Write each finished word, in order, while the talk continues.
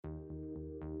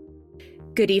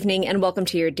Good evening and welcome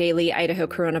to your daily Idaho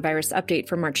coronavirus update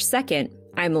for March 2nd.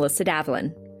 I'm Melissa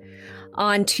Davlin.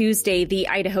 On Tuesday, the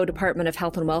Idaho Department of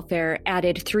Health and Welfare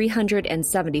added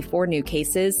 374 new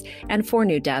cases and 4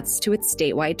 new deaths to its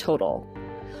statewide total.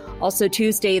 Also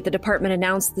Tuesday, the department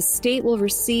announced the state will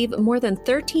receive more than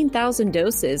 13,000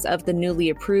 doses of the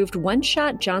newly approved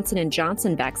one-shot Johnson &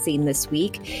 Johnson vaccine this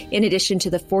week, in addition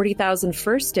to the 40,000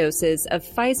 first doses of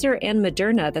Pfizer and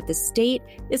Moderna that the state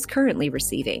is currently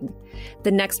receiving.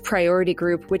 The next priority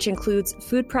group, which includes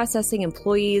food processing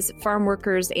employees, farm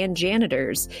workers, and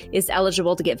janitors, is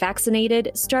eligible to get vaccinated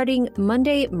starting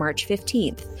Monday, March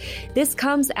 15th. This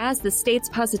comes as the state's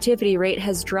positivity rate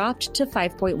has dropped to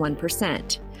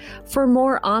 5.1%. For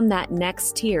more on that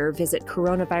next tier, visit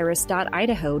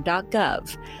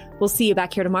coronavirus.idaho.gov. We'll see you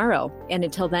back here tomorrow. And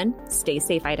until then, stay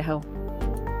safe, Idaho.